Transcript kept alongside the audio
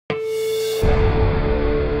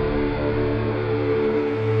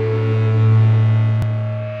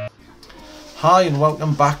Hi and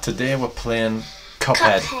welcome back. Today we're playing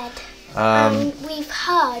Cuphead. We've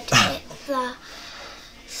heard it's the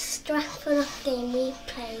stressful game we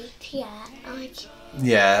played,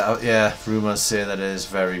 Yeah, rumours say that it is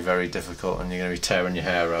very, very difficult and you're going to be tearing your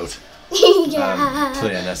hair out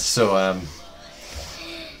playing it. So,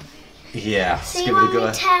 yeah, let's give it a go.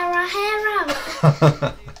 We tear our hair out.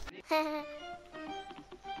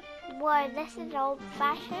 Whoa, this is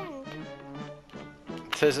old-fashioned.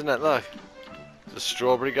 It is, isn't it? Look. The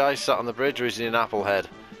strawberry guy sat on the bridge, or is he an apple head?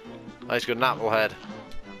 Oh, he's got an apple head.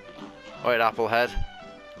 Alright, apple head.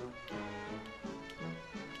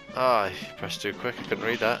 Ah, he pressed too quick, I couldn't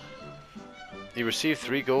read that. You received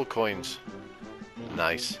 3 gold coins.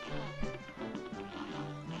 Nice.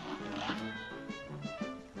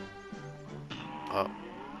 Oh.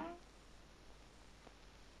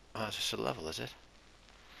 Oh, it's just a level, is it?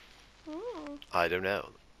 I don't know.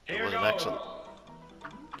 It wasn't excellent.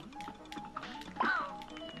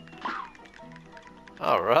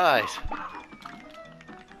 Alright.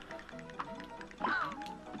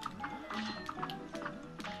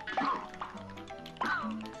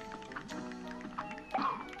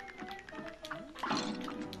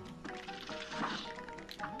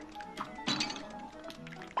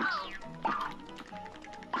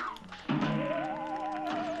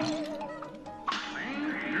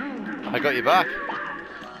 I got you back.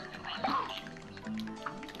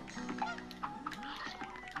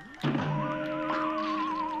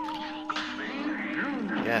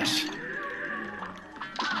 Yes.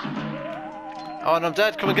 Oh, and I'm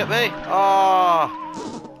dead. Come and get me. Oh.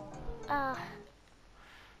 Right,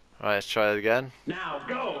 let's try it again. Now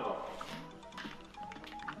go.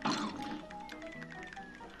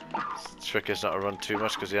 The trick is not to run too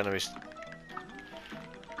much because the enemies.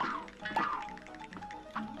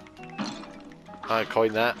 I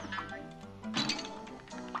coined that.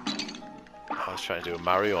 I was trying to do a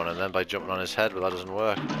Mario on him then by jumping on his head, but that doesn't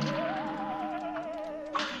work.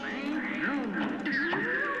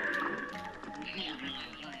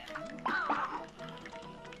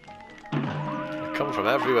 Come from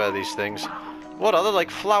everywhere, these things. What are they,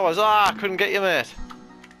 like flowers? Ah, I couldn't get you, mate.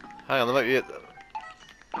 Hang on, there might be.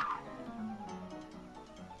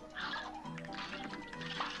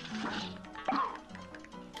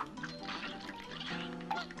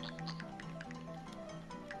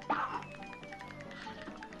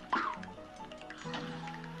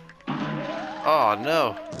 Oh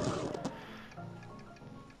no.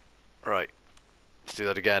 Right. Let's do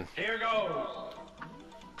that again. Here goes.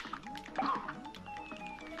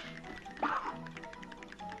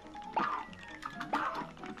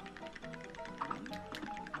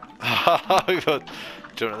 We both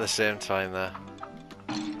jumped at the same time there.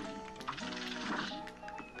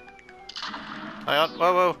 Hang on,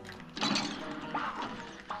 whoa, whoa.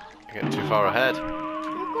 You're getting too far ahead.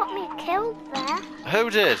 You got me killed there. Who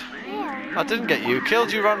did? Yeah. I didn't get you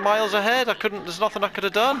killed, you ran miles ahead. There's nothing I could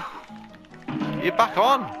have done. You're back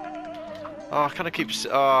on. Oh, I kind of keep,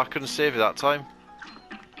 I couldn't save you that time.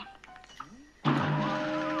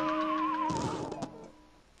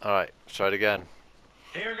 Alright, let's try it again.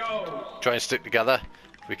 Here goes. Try and stick together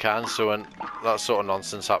if we can, so when that sort of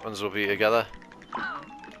nonsense happens, we'll be together.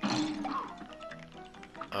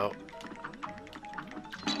 Oh.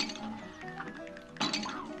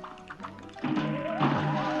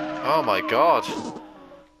 Oh my god.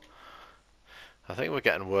 I think we're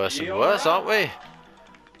getting worse and worse, aren't we?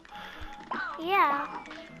 Yeah.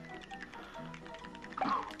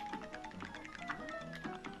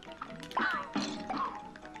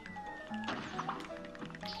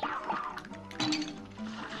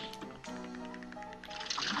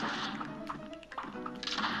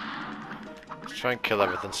 Let's try and kill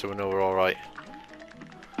everything so we know we're alright.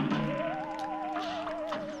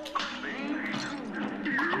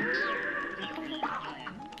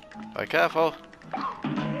 Be careful.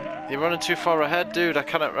 You're running too far ahead, dude. I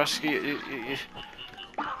cannot rescue you.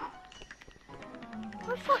 I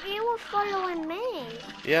thought you were following me.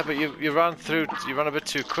 Yeah, but you ran through. You ran a bit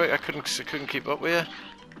too quick. I couldn't keep up with you.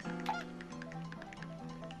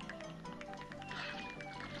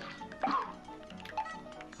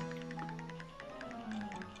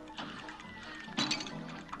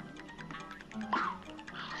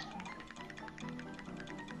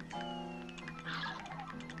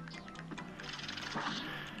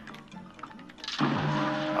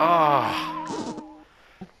 Ah.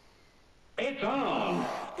 It's on.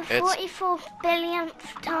 The 44th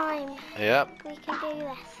billionth time. Yep. We can do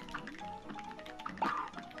this.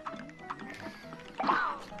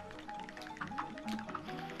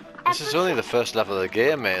 This is only the first level of the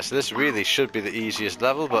game, mate, so this really should be the easiest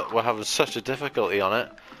level, but we're having such a difficulty on it.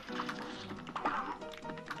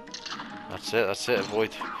 That's it,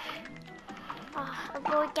 avoid. Oh,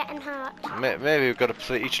 avoid getting hurt. Maybe we've got to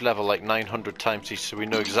play each level like 900 times each so we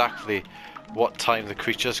know exactly what time the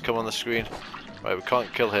creatures come on the screen. Right, we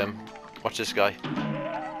can't kill him. Watch this guy.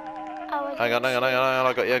 Oh, Hang on,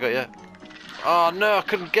 I got you. Oh no, I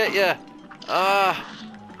couldn't get you! Ah!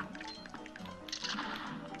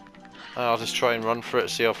 I'll just try and run for it,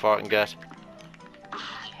 see how far I can get.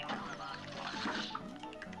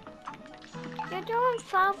 You're doing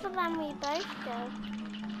further than we both do.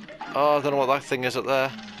 Oh, I don't know what that thing is up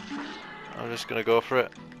there. I'm just gonna go for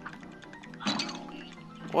it.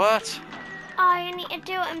 What? Oh, you need to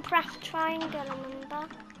do it and press triangle, remember?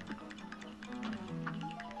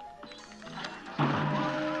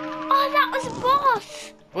 Oh, that was a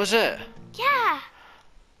boss! Was it? Yeah!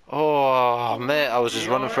 Oh, mate, I was just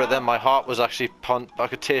running for it then. My heart was actually pumped. I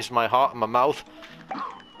could taste my heart in my mouth.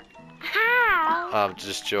 How? I'm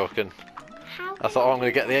just joking. How? I thought, oh, I'm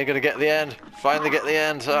gonna get the end. Finally get the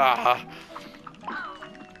end. Ah.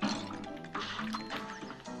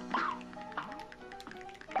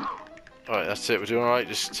 Alright, that's it. We're doing alright.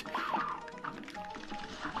 Just.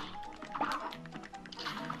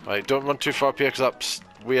 Right, don't run too far up here because that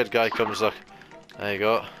weird guy comes. Look. There you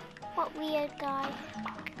go. What weird guy?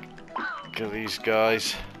 Look at these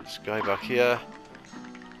guys. This guy back here.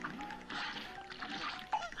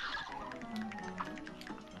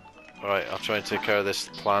 Right, I'll try and take care of this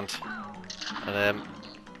plant. And then,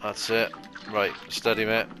 that's it. Right, steady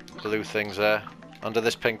mate. Blue thing's there. Under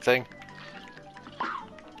this pink thing.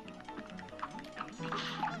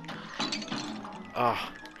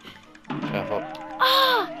 Ah. Careful.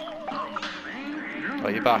 Oh!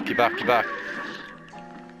 Right, you're back.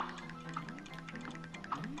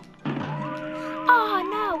 Oh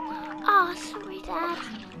no! Oh, sorry, Dad.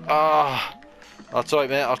 Ah. That's alright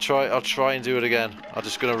mate, I'll try and do it again. I'm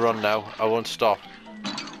just gonna run now. I won't stop.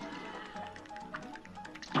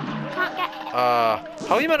 Can't get it. How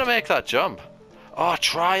are you meant to make that jump? Oh,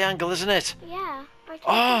 triangle, isn't it? Yeah, I told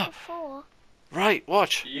Ah! you before. Right,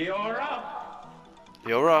 watch. You're up.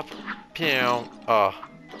 You're up. Pew. Oh.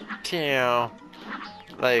 Pew.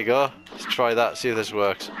 There you go. Let's try that, see if this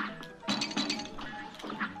works.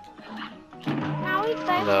 Now we've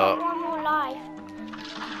both No. got one more life.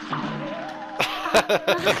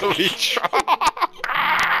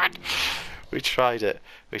 We tried it.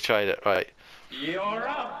 Right. You're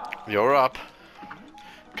up. You're up.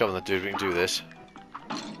 Come on, dude, we can do this.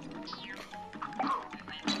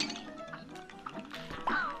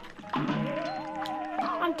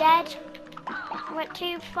 I'm dead. I went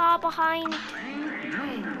too far behind.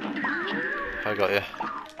 I got you.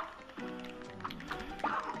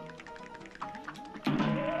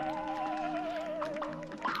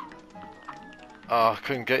 Oh, I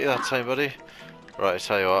couldn't get you that time, buddy. Right, I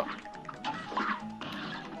tell you what.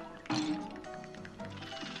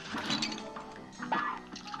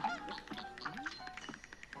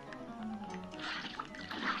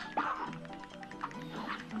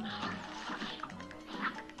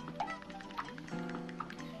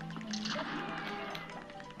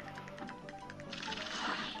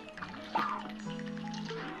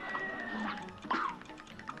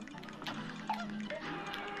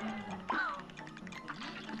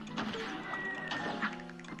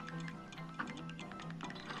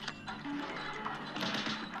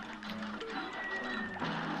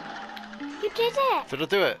 You did it. Did I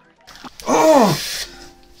do it? Oh!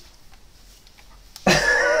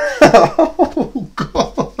 Oh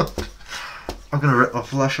god! I'm gonna rip my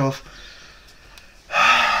flesh off.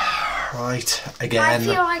 Right, I again.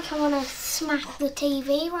 feel like I want to smash the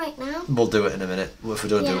TV right now. We'll do it in a minute. If we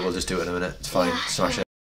don't do it, Yeah. we'll just do it in a minute. It's fine. Yeah, Smash it.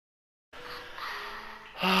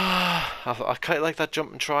 I quite like that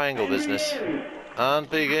jumping triangle business. And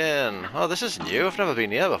begin. Oh, this is new. I've never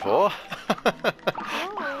been here before. Oh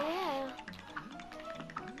yeah.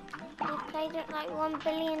 We've played it like 1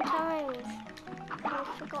 billion times. I've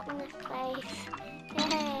forgotten this place.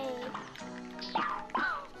 Yay.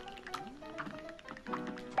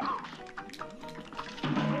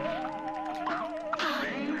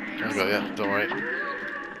 I got you. Don't worry.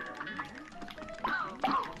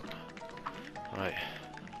 Right.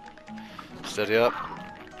 Steady up.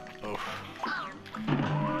 Oh.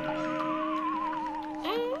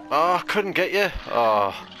 Oh, I couldn't get you.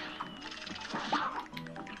 Oh.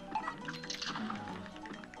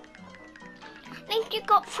 I think you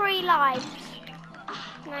got 3 lives.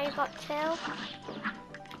 Now you got 2.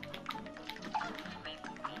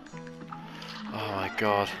 Oh my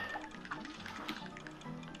god.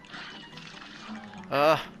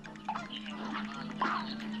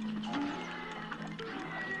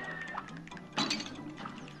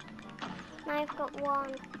 I've got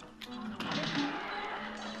one.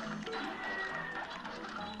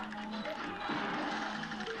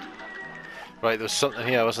 Right, there was something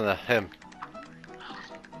here, wasn't there? Him.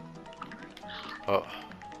 Oh.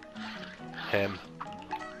 Him.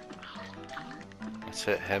 Let's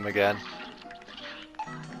hit him again.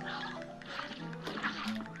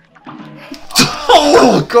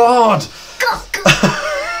 Oh God!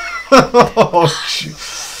 Oh shit!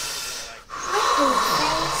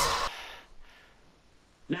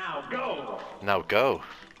 Now go. Now go.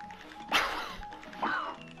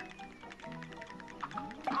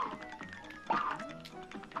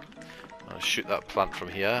 I'll shoot that plant from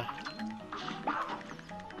here.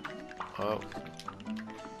 Oh.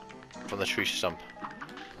 From the tree stump.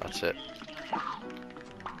 That's it.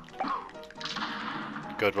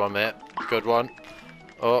 Good one, mate. Good one.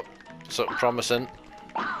 Oh, something promising.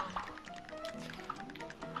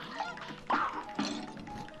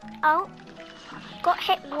 Oh, got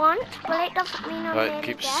hit once, but it doesn't mean I'm Right, nearly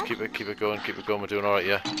keep dead. it going, keep it going. We're doing all right,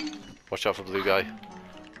 yeah. Watch out for blue guy.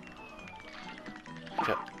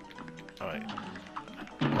 Okay. All right.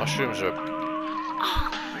 Mushrooms are.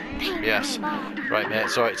 Pink Yes. number. Right, mate.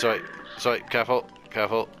 Sorry. Careful.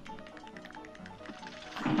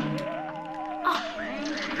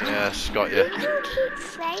 Yes, got you. You can keep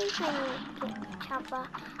saving each other.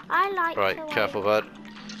 I like Right, to careful, bud.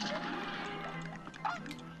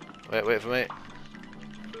 Wait for me.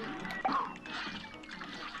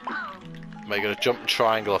 Am I gonna jump and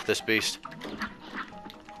triangle off this beast?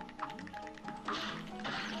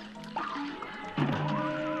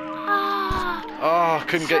 Oh,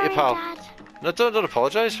 couldn't get you, pal. Dad. No, don't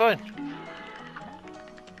apologise. Fine.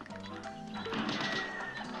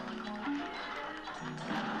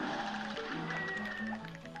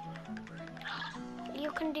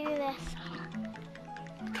 You can do this.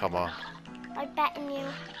 Come on. I bet in you.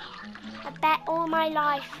 I bet all my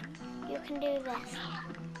life you can do this.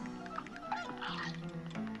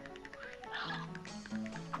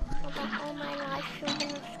 I bet all my life you're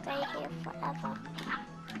gonna stay here forever.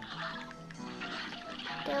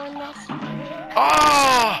 Doing this.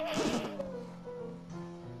 Ah!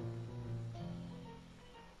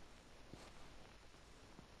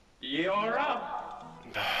 You're up.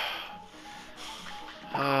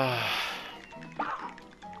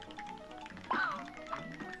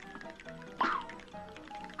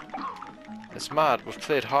 It's mad. We've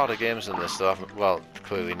played harder games than this, though. Haven't we? Well,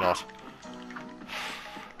 clearly not.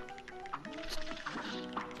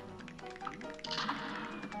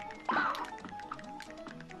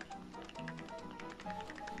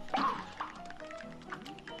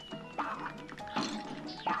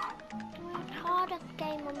 Hardest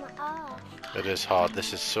game on the earth. It is hard.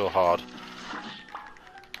 This is so hard.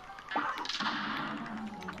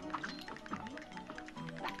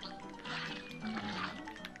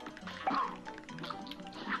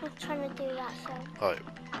 I'm trying to do that so. Right.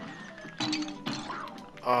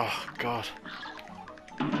 Oh God.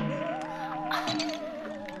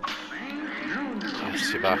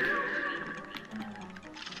 Yes, you're back.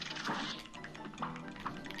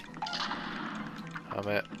 I'm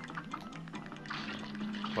it.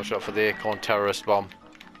 Watch out for the acorn terrorist bomb.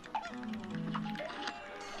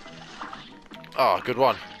 Oh, good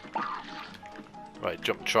one. Right,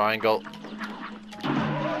 jump triangle.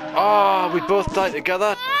 Oh, we both died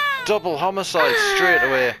together. Double homicide straight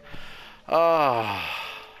away. Ah.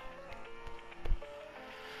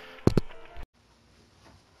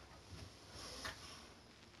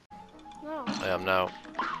 No. I am now.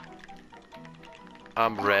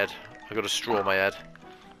 I'm red. I got a straw in my head.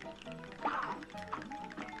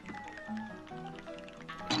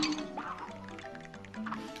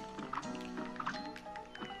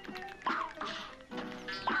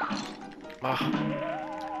 Ah.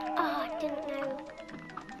 Oh, I didn't know.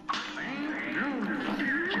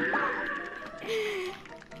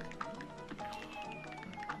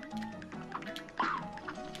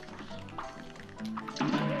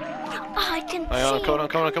 Oh, I didn't Hang on, see come on, him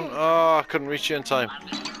come on, come on. coming. Oh, I couldn't reach you in time.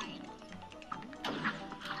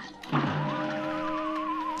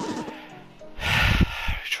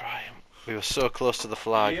 Try. We were so close to the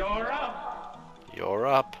flag. You're up. You're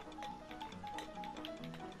up.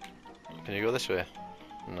 Can you go this way?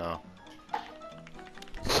 No.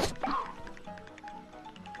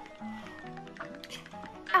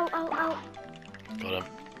 Ow, ow, ow. Got him.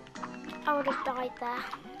 I would have died there.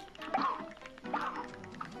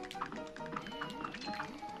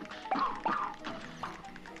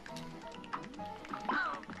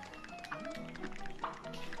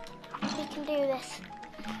 We can do this.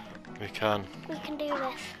 We can. We can do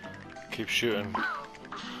this. Keep shooting.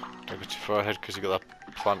 Don't go too far ahead because you got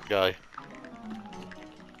that plant guy.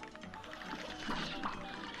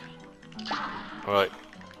 Right.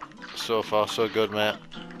 So far, so good, mate.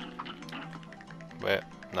 Wait,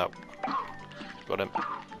 no. Got him.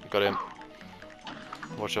 Got him.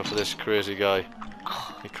 Watch out for this crazy guy.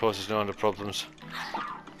 He causes no end of problems.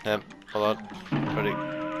 Hold on. Ready.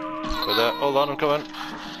 Go there. Hold on, I'm coming.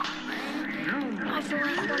 I've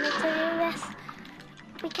always wanted to do this.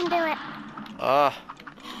 We can do it. Ah.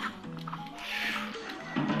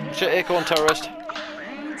 Shit, acorn terrorist.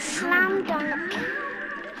 Slam dunk.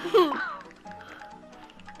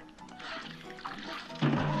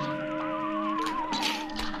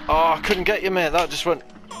 Oh, I couldn't get you, mate. That just went.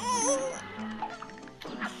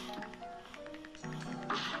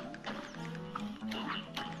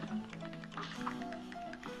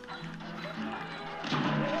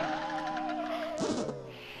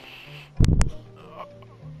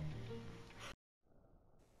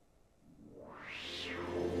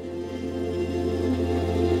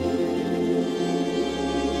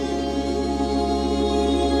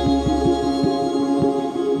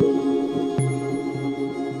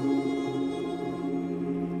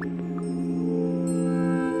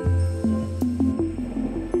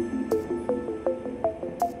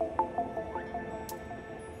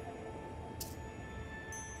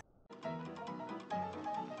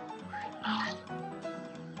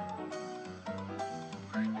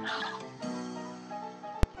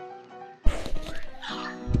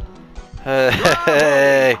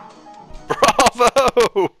 Hey!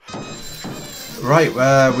 Bravo! Right,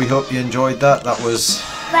 we hope you enjoyed that. That was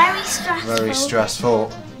Very stressful. very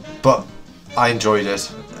stressful, but I enjoyed it.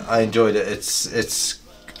 It's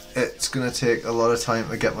gonna take a lot of time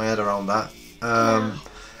to get my head around that. I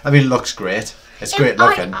mean, it looks great. It's great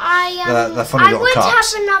looking. They're funny little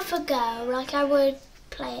cops. I would have another go. Like, I would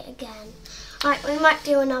play it again. Like, we might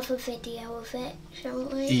do another video of it, shall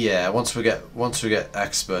we? Yeah, once we get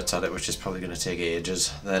experts at it, which is probably going to take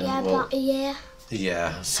ages, then Yeah, we'll. about a year.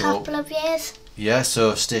 Yeah, so. Couple of years. Yeah,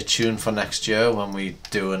 so stay tuned for next year when we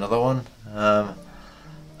do another one. Yeah,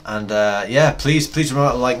 please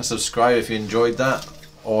remember to like and subscribe if you enjoyed that,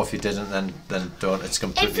 or if you didn't, then don't. It's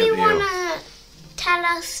completely If you up to you. wanna tell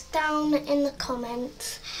us down in the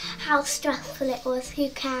comments how stressful it was,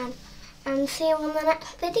 you can. And see you on the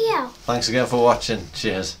next video. Thanks again for watching.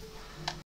 Cheers.